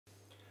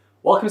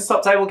Welcome to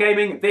Top Table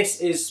Gaming.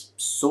 This is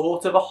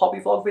sort of a hobby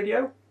vlog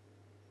video.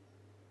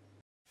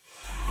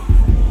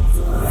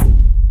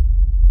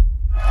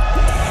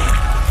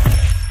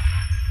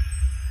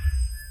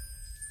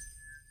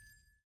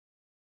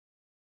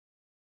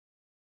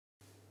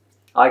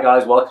 Hi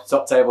guys, welcome to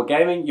Top Table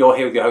Gaming. You're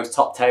here with your host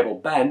Top Table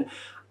Ben,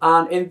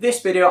 and in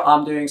this video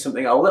I'm doing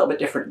something a little bit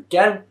different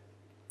again.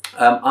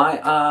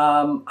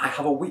 I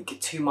have a week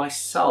to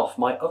myself.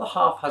 My other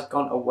half has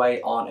gone away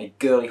on a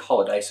girly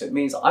holiday, so it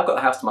means I've got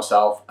the house to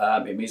myself.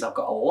 It means I've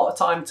got a lot of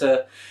time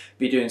to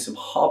be doing some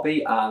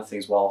hobby and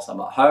things whilst I'm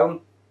at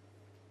home.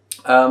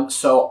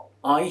 So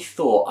I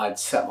thought I'd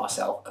set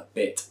myself a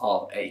bit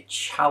of a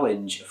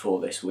challenge for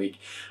this week,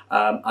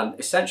 and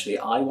essentially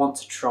I want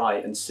to try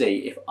and see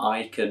if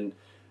I can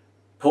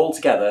pull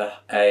together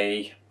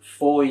a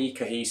fully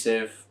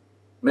cohesive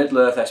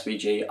Middle-earth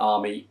SBG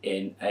army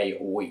in a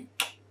week.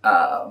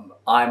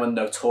 I'm a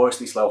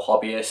notoriously slow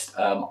hobbyist.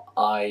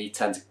 I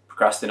tend to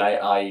procrastinate.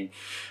 I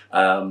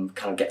kind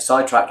of get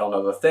sidetracked on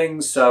other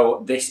things,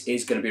 so this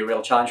is going to be a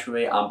real challenge for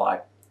me, and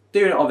by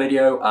doing it on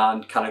video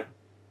and kind of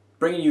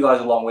bringing you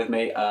guys along with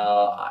me,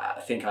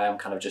 I think I am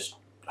kind of just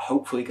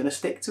hopefully going to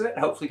stick to it,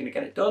 hopefully going to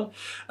get it done.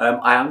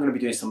 I am going to be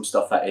doing some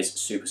stuff that is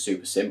super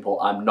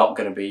simple. I'm not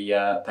going to be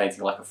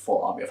painting like a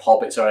full army of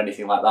hobbits or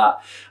anything like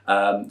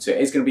that. So it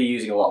is going to be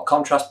using a lot of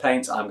contrast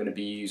paints. I'm going to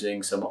be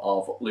using some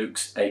of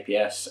Luke's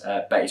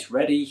APS base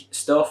ready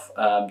stuff,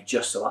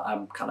 just so that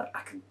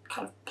I can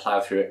kind of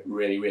plow through it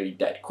really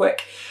dead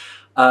quick.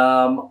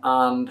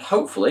 And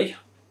hopefully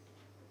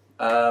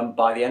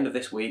by the end of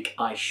this week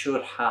I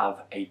should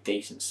have a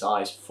decent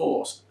sized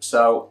force.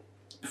 So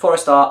before I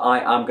start, I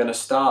am going to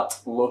start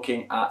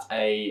looking at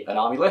an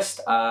army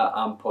list.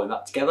 I'm pulling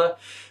that together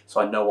so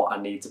I know what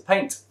I need to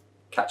paint.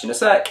 Catch you in a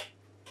sec.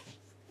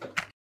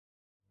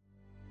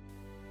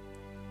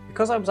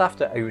 Because I was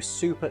after a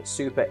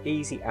super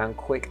easy and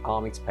quick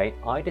army to paint,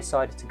 I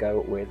decided to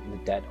go with the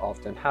Dead of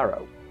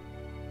Dunharrow.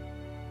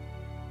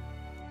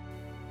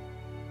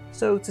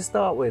 So to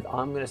start with,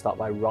 I'm going to start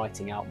by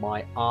writing out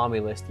my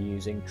army list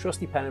using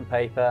trusty pen and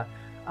paper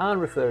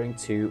and referring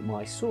to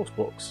my source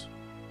books.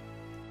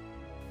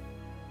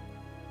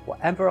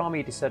 Whatever army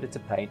I decided to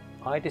paint,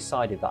 I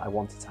decided that I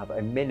wanted to have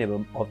a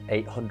minimum of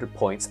 800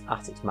 points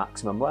at its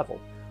maximum level,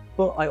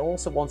 but I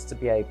also wanted to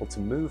be able to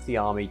move the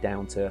army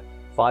down to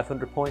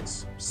 500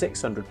 points,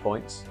 600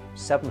 points,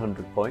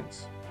 700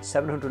 points,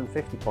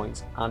 750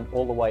 points, and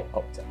all the way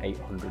up to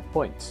 800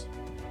 points.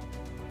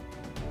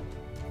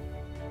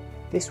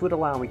 This would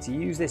allow me to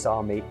use this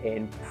army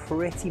in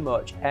pretty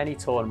much any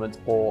tournament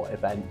or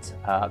event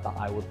that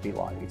I would be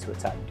likely to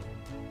attend.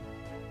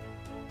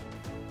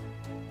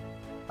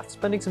 After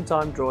spending some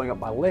time drawing up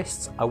my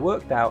lists, I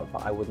worked out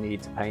that I would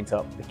need to paint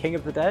up the King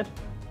of the Dead,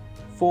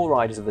 4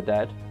 Riders of the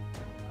Dead,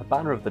 a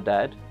Banner of the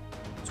Dead,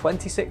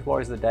 26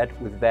 Warriors of the Dead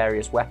with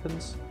various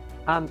weapons,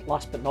 and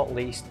last but not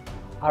least,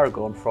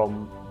 Aragorn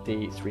from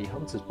the Three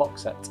Hunters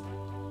box set.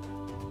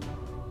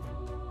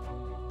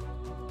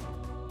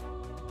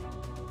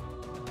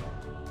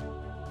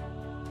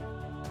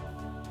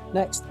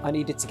 Next, I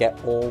needed to get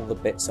all the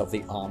bits of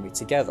the army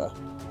together.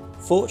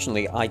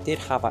 Fortunately, I did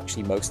have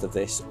actually most of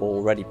this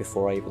already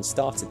before I even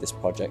started this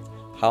project.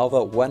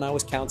 However, when I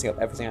was counting up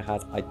everything I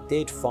had, I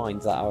did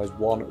find that I was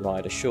 1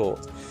 rider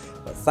short.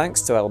 But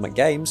thanks to Element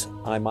Games,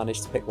 I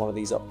managed to pick one of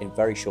these up in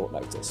very short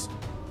notice.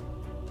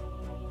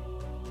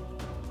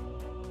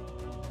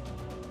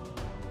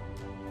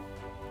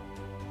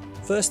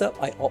 First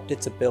up, I opted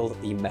to build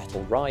the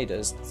Metal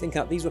Riders, thinking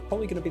that these were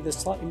probably going to be the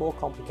slightly more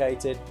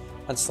complicated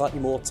and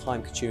slightly more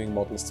time-consuming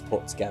models to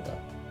put together.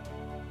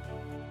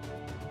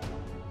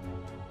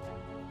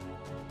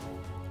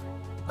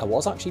 I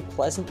was actually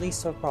pleasantly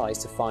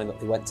surprised to find that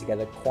they went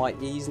together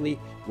quite easily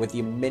with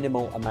the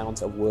minimal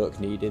amount of work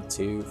needed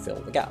to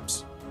fill the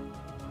gaps.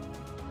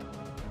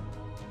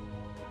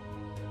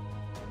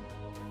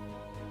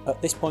 At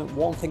this point,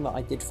 one thing that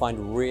I did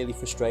find really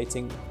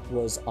frustrating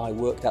was I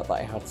worked out that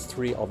I had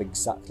 3 of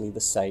exactly the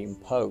same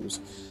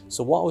pose.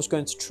 So what I was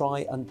going to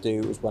try and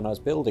do is, when I was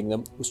building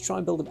them, was try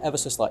and build them ever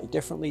so slightly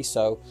differently,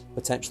 so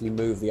potentially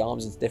move the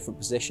arms into different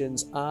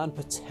positions and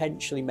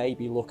potentially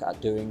maybe look at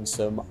doing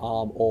some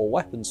arm or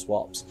weapon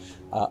swaps.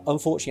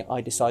 Unfortunately, I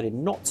decided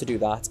not to do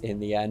that in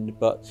the end,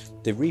 but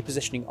the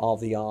repositioning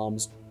of the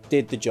arms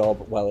did the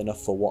job well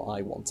enough for what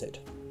I wanted.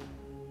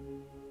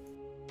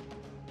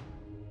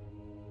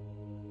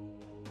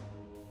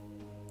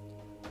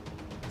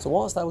 So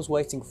whilst I was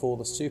waiting for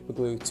the super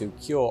glue to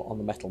cure on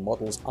the metal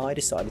models, I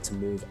decided to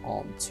move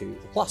on to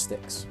the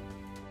plastics.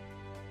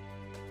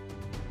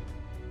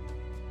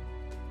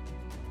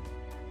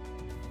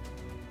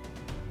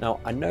 Now,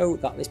 I know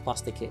that this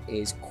plastic kit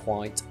is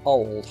quite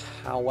old,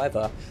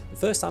 however, the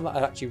first time that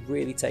I've actually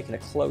really taken a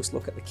close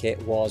look at the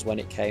kit was when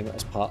it came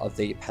as part of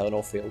the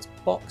Pelennor Fields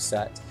box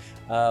set.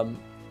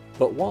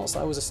 But whilst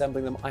I was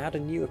assembling them, I had a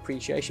new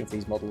appreciation for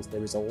these models.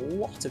 There is a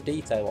lot of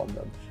detail on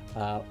them,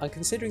 and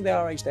considering they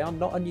are aged, they are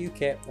not a new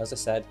kit, as I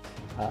said.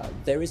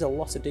 There is a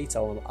lot of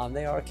detail on them, and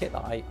they are a kit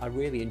that I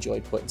really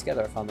enjoyed putting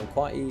together. I found them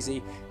quite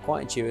easy,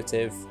 quite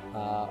intuitive,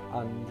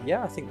 and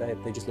yeah, I think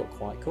they just look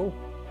quite cool.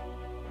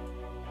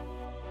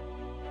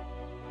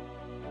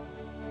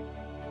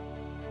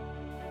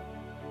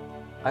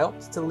 I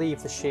opted to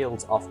leave the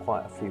shields off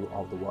quite a few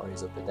of the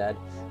Warriors of the Dead,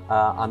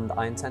 and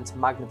I intend to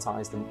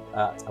magnetise them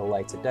at a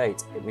later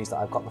date. It means that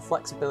I've got the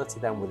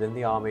flexibility then within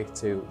the army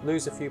to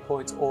lose a few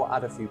points or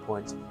add a few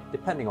points,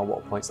 depending on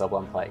what points level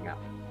I'm playing at.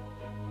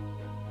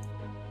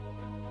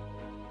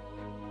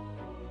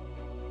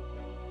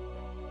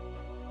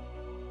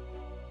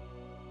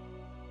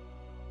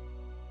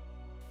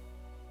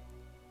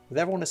 With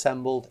everyone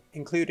assembled,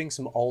 including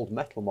some old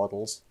metal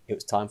models, it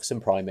was time for some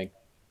priming.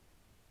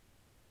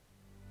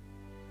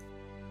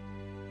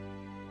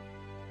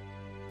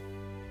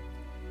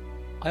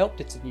 I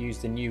opted to use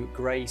the new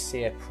Grey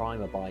Seer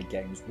primer by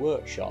Games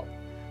Workshop.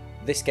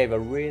 This gave a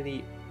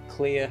really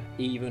clear,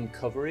 even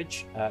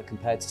coverage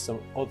compared to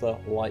some other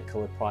light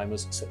coloured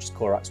primers such as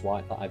Corax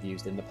White that I've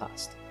used in the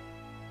past.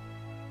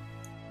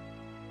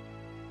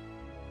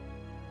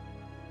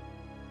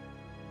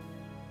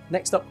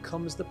 Next up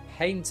comes the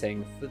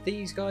painting. For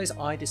these guys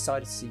I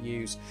decided to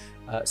use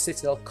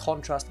Citadel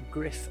Contrast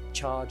Griff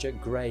Charger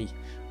Grey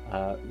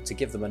to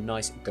give them a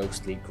nice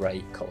ghostly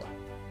grey colour.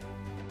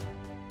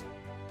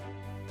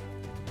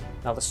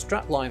 Now the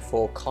strapline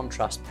for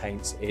contrast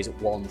paints is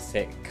one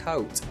thick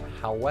coat.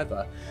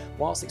 However,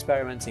 whilst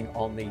experimenting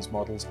on these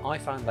models, I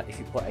found that if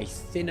you put a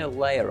thinner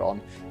layer on,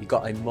 you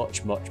got a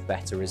much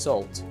better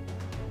result.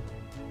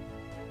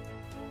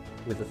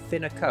 With a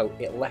thinner coat,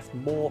 it left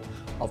more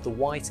of the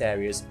white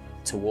areas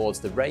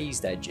towards the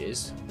raised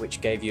edges,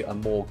 which gave you a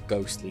more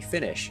ghostly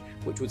finish,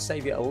 which would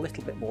save you a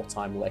little bit more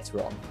time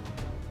later on.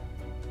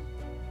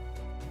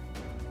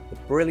 The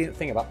brilliant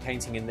thing about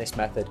painting in this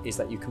method is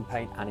that you can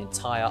paint an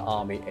entire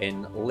army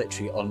in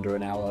literally under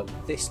an hour.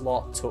 This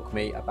lot took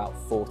me about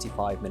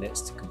 45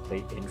 minutes to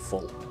complete in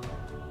full.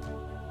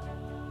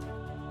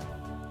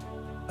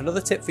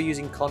 Another tip for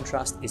using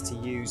contrast is to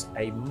use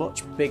a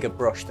much bigger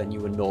brush than you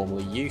were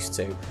normally used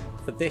to.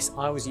 For this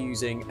I was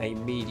using a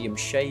medium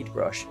shade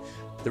brush.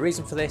 The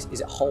reason for this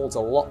is it holds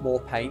a lot more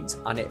paint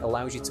and it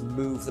allows you to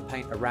move the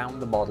paint around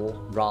the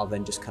model rather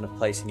than just kind of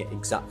placing it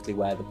exactly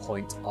where the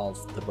point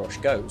of the brush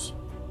goes.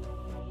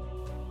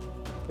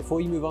 Before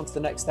you move on to the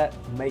next step,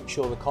 make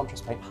sure the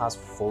contrast paint has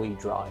fully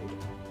dried.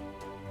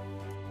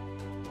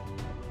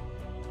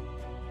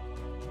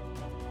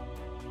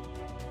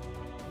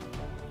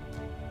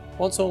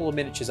 Once all the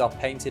miniatures are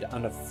painted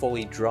and are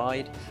fully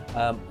dried,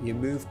 you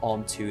move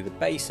on to the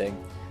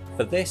basing.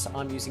 For this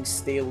I'm using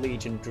Steel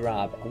Legion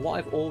Drab, and what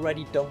I've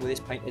already done with this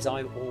paint is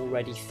I've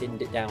already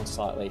thinned it down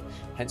slightly,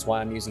 hence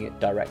why I'm using it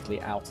directly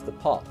out of the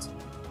pot.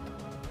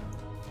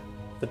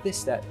 For this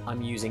step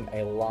I'm using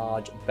a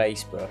large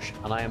base brush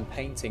and I am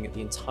painting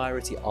the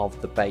entirety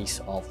of the base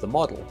of the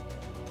model.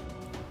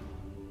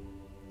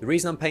 The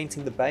reason I'm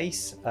painting the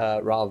base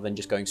rather than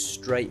just going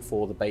straight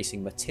for the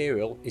basing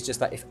material is just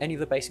that if any of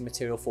the basing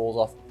material falls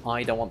off,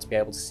 I don't want to be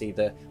able to see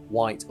the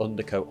white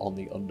undercoat on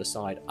the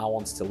underside. I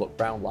want it to look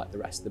brown like the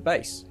rest of the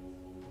base.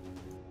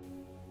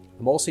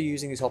 I'm also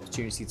using this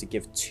opportunity to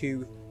give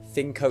 2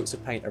 thin coats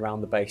of paint around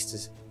the base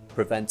to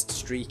prevent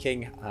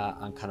streaking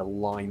and kind of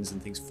lines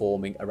and things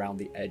forming around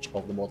the edge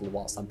of the model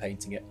whilst I'm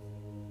painting it.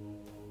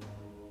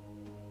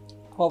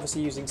 I'm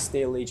obviously using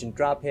Steel Legion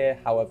Drab here,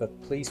 however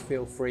please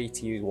feel free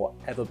to use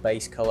whatever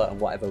base colour and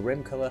whatever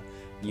rim colour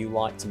you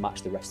like to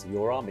match the rest of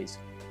your armies.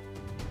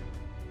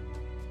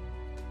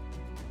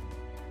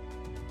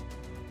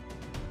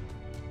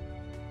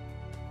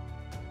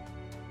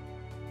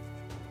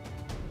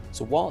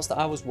 So whilst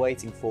I was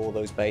waiting for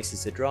those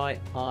bases to dry,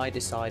 I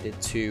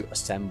decided to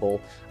assemble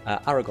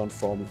Aragon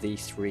from the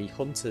 3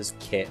 Hunters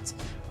kit.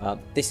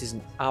 This is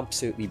an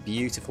absolutely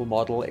beautiful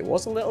model. It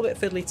was a little bit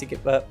fiddly to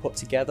get put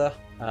together,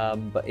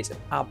 but it's an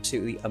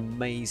absolutely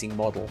amazing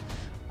model.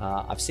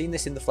 I've seen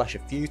this in the flesh a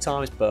few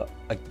times, but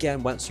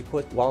again, whilst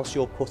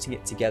you're putting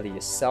it together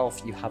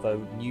yourself, you have a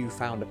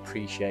newfound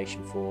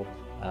appreciation for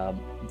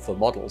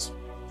models.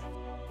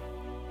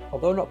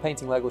 Although not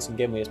painting Legolas and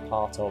Gimli as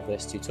part of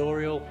this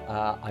tutorial,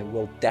 I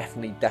will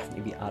definitely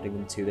be adding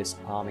them to this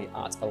army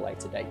at a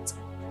later date.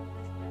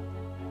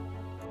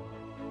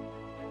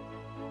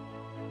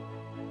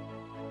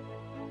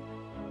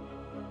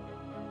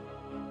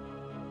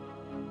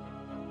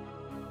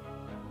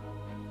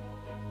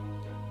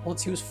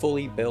 Once he was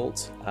fully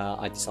built,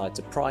 I decided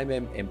to prime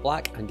him in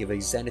black and give a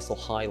zenithal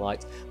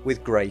highlight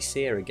with Grey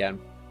Seer again.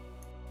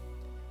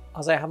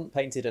 As I haven't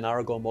painted an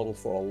Aragorn model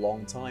for a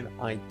long time,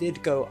 I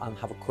did go and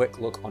have a quick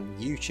look on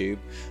YouTube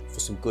for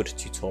some good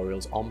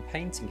tutorials on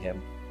painting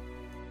him.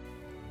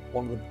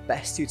 One of the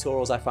best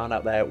tutorials I found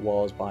out there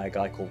was by a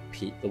guy called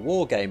Pete the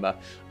Wargamer,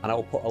 and I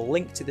will put a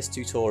link to this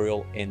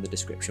tutorial in the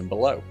description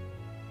below.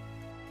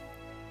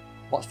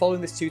 Whilst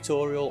following this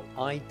tutorial,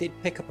 I did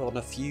pick up on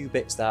a few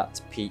bits that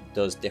Pete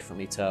does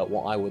differently to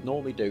what I would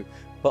normally do,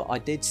 but I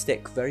did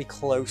stick very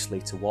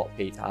closely to what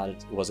Pete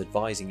was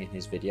advising in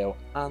his video,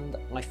 and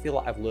I feel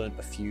like I've learned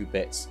a few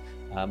bits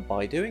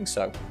by doing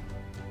so.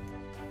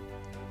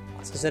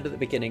 As I said at the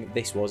beginning,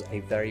 this was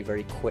a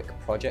very quick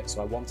project,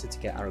 so I wanted to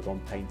get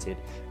Aragorn painted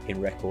in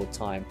record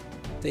time.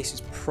 This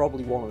is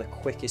probably one of the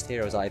quickest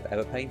heroes I've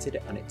ever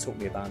painted, and it took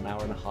me about an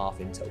hour and a half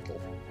in total.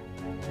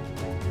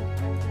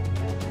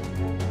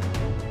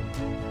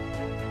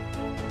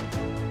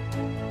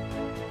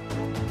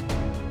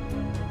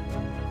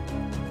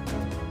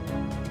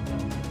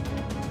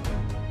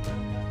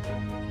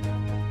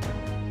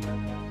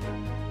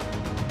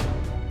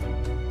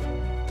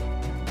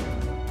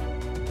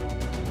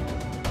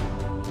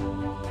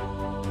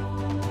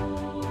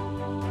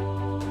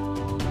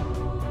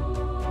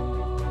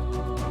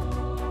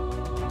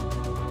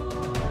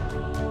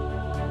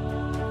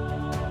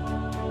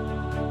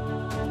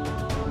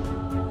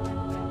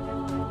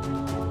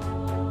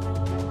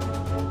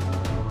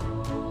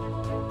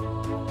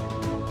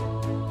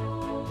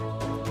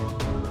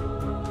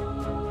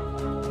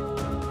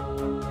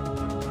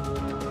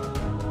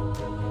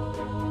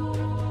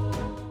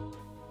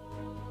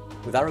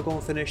 With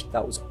Aragorn finished,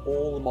 that was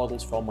all the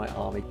models from my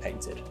army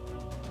painted.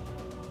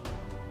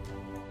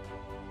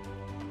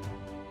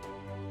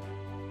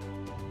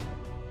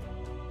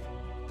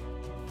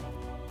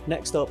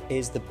 Next up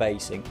is the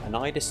basing, and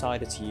I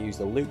decided to use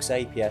the Luke's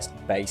APS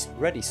Base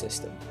Ready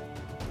system.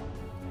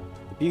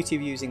 The beauty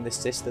of using this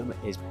system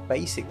is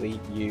basically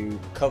you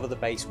cover the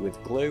base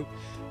with glue,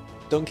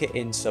 dunk it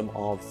in some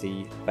of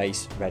the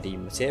base ready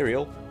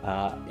material,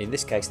 in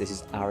this case this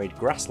is arid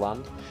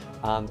grassland,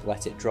 and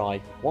let it dry.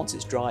 Once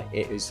it's dry,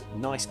 it is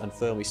nice and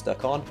firmly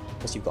stuck on,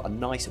 plus you've got a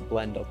nice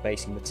blend of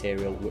basing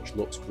material which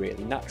looks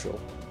really natural.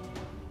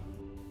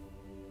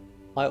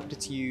 I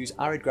opted to use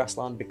arid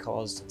grassland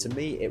because to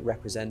me it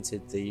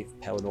represented the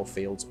Pelennor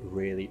Fields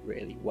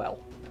really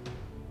well.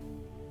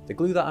 The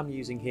glue that I'm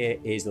using here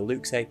is the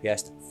Luke's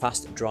APS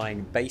fast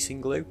drying basing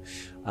glue,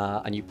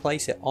 and you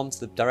place it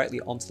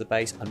directly onto the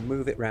base and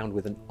move it around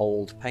with an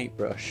old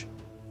paintbrush.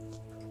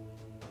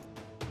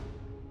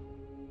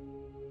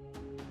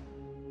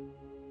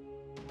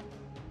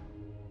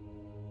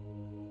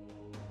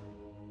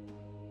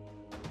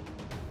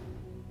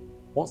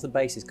 Once the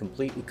base is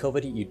completely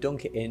covered, you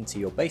dunk it into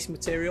your basing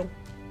material,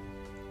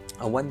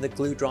 and when the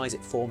glue dries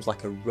it forms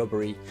like a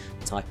rubbery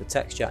type of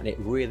texture, and it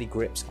really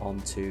grips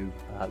onto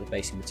the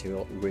basing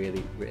material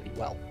really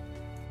well.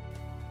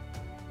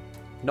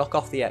 Knock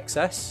off the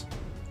excess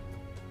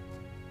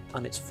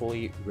and it's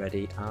fully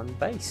ready and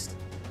based.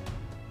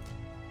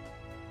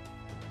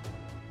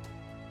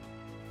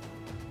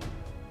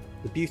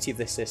 The beauty of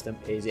this system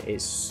is it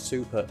is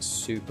super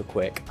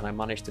quick, and I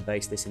managed to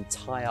base this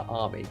entire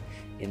army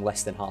in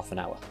less than half an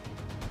hour.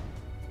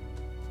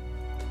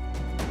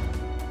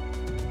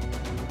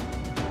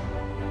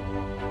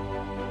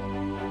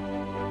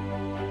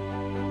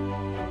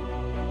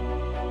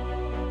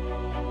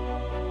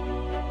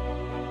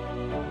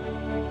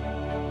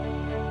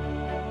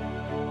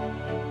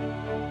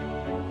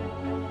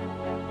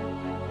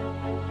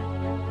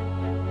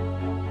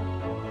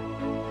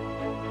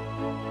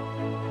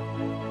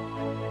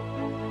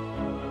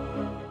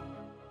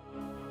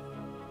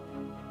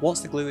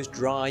 Once the glue is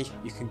dry,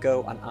 you can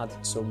go and add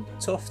some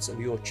tufts of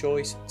your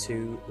choice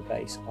to the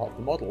base of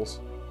the models.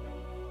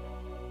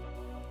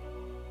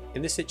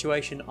 In this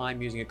situation,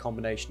 I'm using a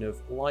combination of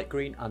light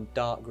green and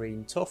dark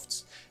green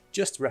tufts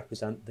just to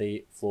represent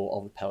the floor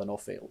of the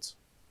Pelennor Fields.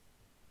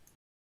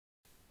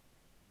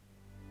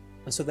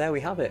 And so there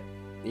we have it.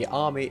 The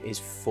army is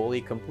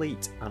fully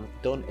complete and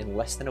done in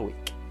less than a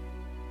week.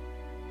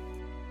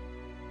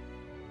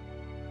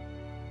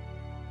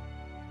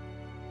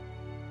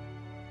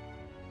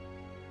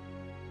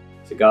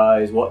 So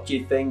guys, what do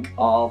you think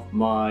of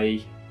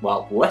my,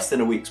 well, less than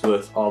a week's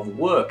worth of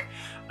work?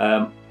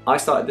 I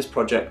started this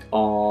project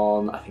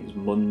on, I think it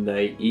was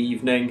Monday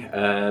evening.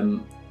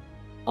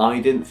 I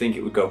didn't think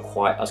it would go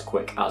quite as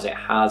quick as it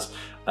has.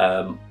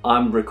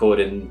 I'm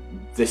recording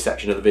this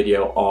section of the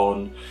video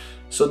on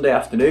Sunday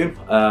afternoon.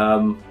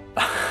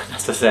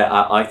 As I say,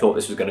 I thought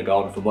this was going to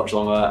go on for much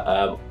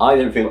longer. I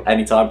didn't feel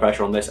any time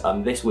pressure on this,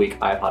 and this week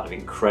I've had an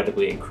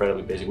incredibly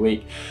busy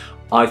week.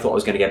 I thought I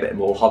was going to get a bit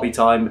more hobby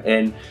time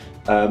in,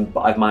 but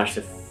I've managed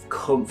to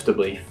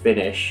comfortably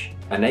finish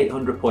an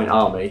 800 point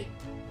army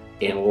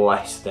in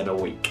less than a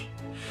week.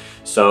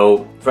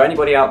 So for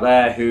anybody out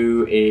there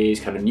who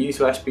is kind of new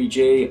to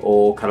SPG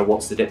or kind of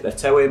wants to dip their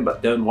toe in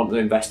but don't want to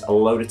invest a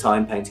load of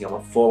time painting on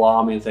a full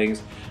army and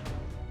things,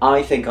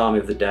 I think Army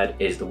of the Dead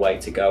is the way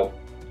to go.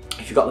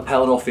 If you've got the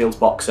Pelennor Fields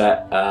box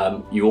set,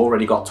 you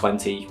already got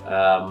 20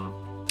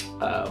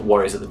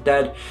 Warriors of the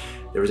Dead.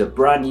 There is a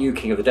brand new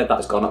King of the Dead that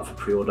has gone up for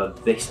pre-order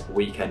this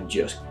weekend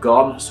just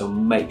gone, so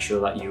make sure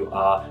that you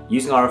are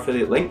using our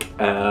affiliate link.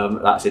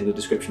 That's in the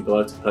description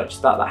below to purchase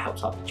that. That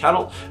helps out the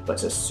channel, but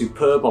it's a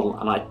superb model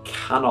and I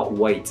cannot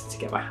wait to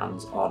get my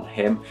hands on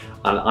him.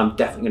 And I'm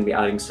definitely going to be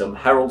adding some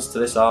heralds to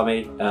this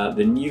army.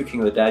 The new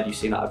King of the Dead, you've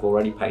seen that I've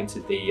already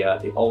painted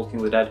the old King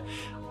of the Dead.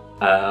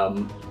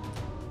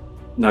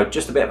 No,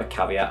 just a bit of a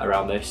caveat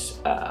around this.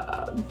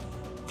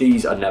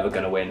 These are never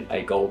going to win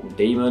a Golden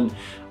Demon.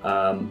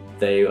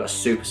 They are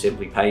super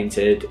simply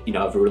painted. You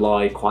know, I've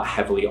relied quite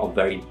heavily on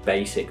very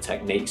basic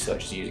techniques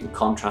such as using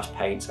contrast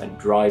paints and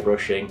dry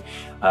brushing,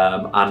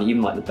 and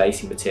even like the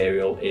basing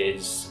material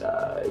is,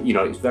 you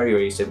know, it's very,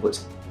 very simple.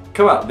 It's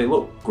come out, they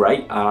look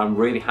great, and I'm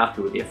really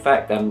happy with the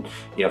effect. And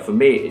you know, for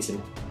me,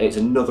 it's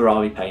another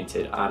army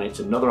painted, and it's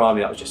another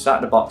army that was just sat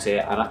in a box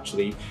here, and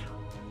actually,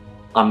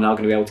 I'm now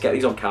going to be able to get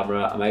these on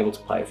camera. I'm able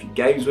to play a few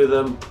games with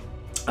them.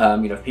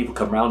 You know, if people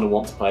come around and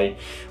want to play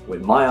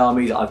with my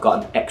armies, I've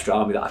got an extra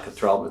army that I can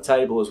throw on the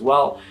table as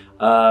well.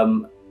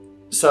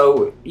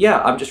 So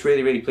yeah, I'm just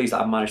really, really pleased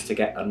that I've managed to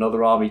get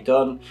another army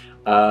done.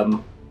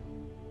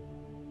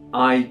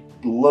 I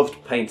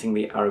loved painting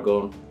the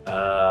Aragorn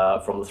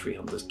from the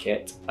 300s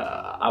kit.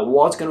 I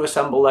was going to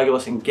assemble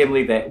Legolas and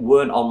Gimli. They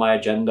weren't on my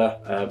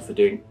agenda for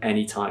doing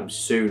anytime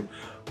soon.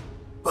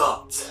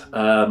 But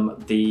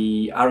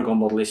the Aragorn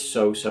model is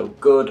so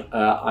good.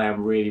 I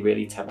am really,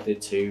 really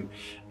tempted to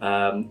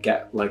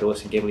get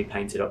Legolas and Gimli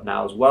painted up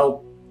now as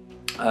well.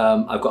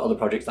 I've got other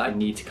projects that I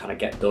need to kind of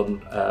get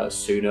done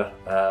sooner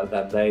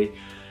than they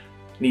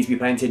need to be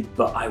painted,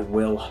 but I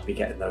will be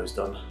getting those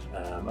done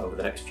over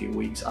the next few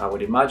weeks, I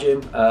would imagine.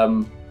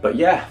 But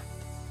yeah,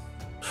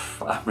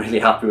 I'm really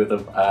happy with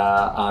them,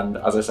 and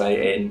as I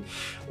say, in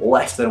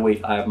less than a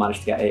week I have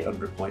managed to get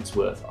 800 points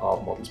worth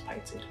of models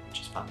painted,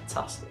 which is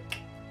fantastic.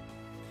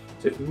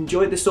 So if you've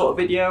enjoyed this sort of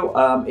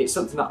video, it's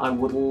something that I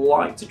would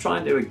like to try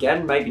and do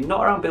again, maybe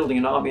not around building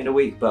an army in a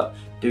week, but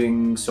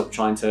doing some,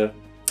 trying to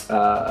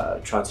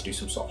do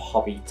some sort of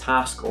hobby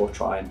task, or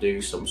try and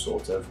do some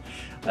sort of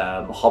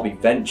hobby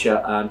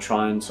venture, and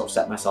try and sort of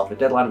set myself a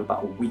deadline of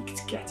about a week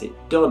to get it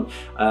done.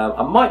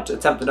 I might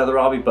attempt another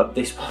army, but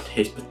this one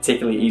is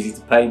particularly easy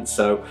to paint,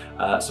 so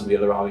some of the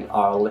other armies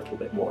are a little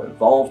bit more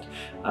involved.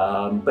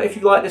 But if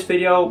you like this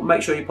video,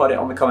 make sure you put it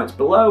on the comments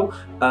below.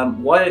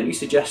 Why don't you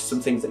suggest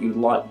some things that you'd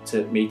like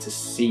me to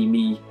see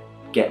me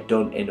get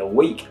done in a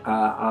week,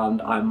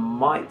 and I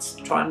might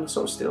try and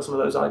sort of steal some of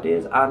those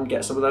ideas and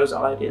get some of those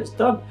ideas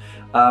done.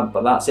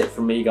 But that's it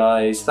from me,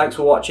 guys. Thanks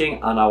for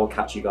watching, and I will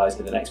catch you guys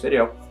in the next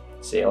video.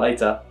 See you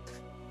later.